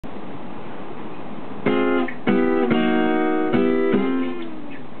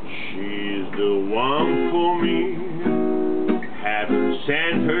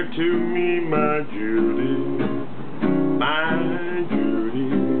to me, my Judy, my Judy.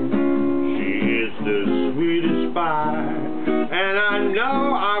 She is the sweetest pie, and I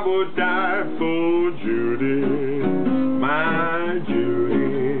know I would die for Judy, my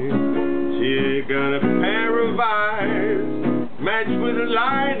Judy. She got a pair of eyes matched with a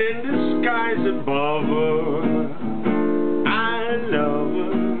light in the skies above her. I love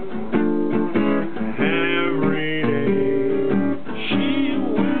her every day. She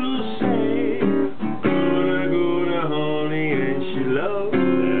will say, "Good, honey," and she loves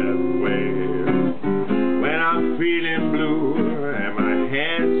that way. When I'm feeling blue and my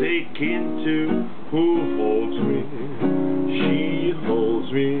head's aching too, who holds me? She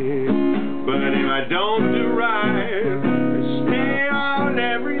holds me. But if I don't do right, stay out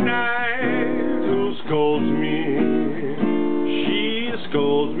every night. Who scolds me? She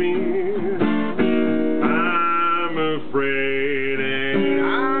scolds me. I'm afraid, and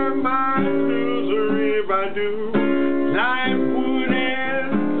I might lose her if I do. Life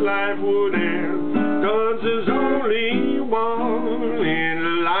would end, 'cause there's only one in the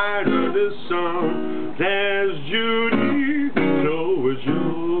light of the sun. There's Judy, so is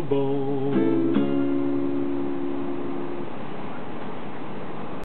your boy.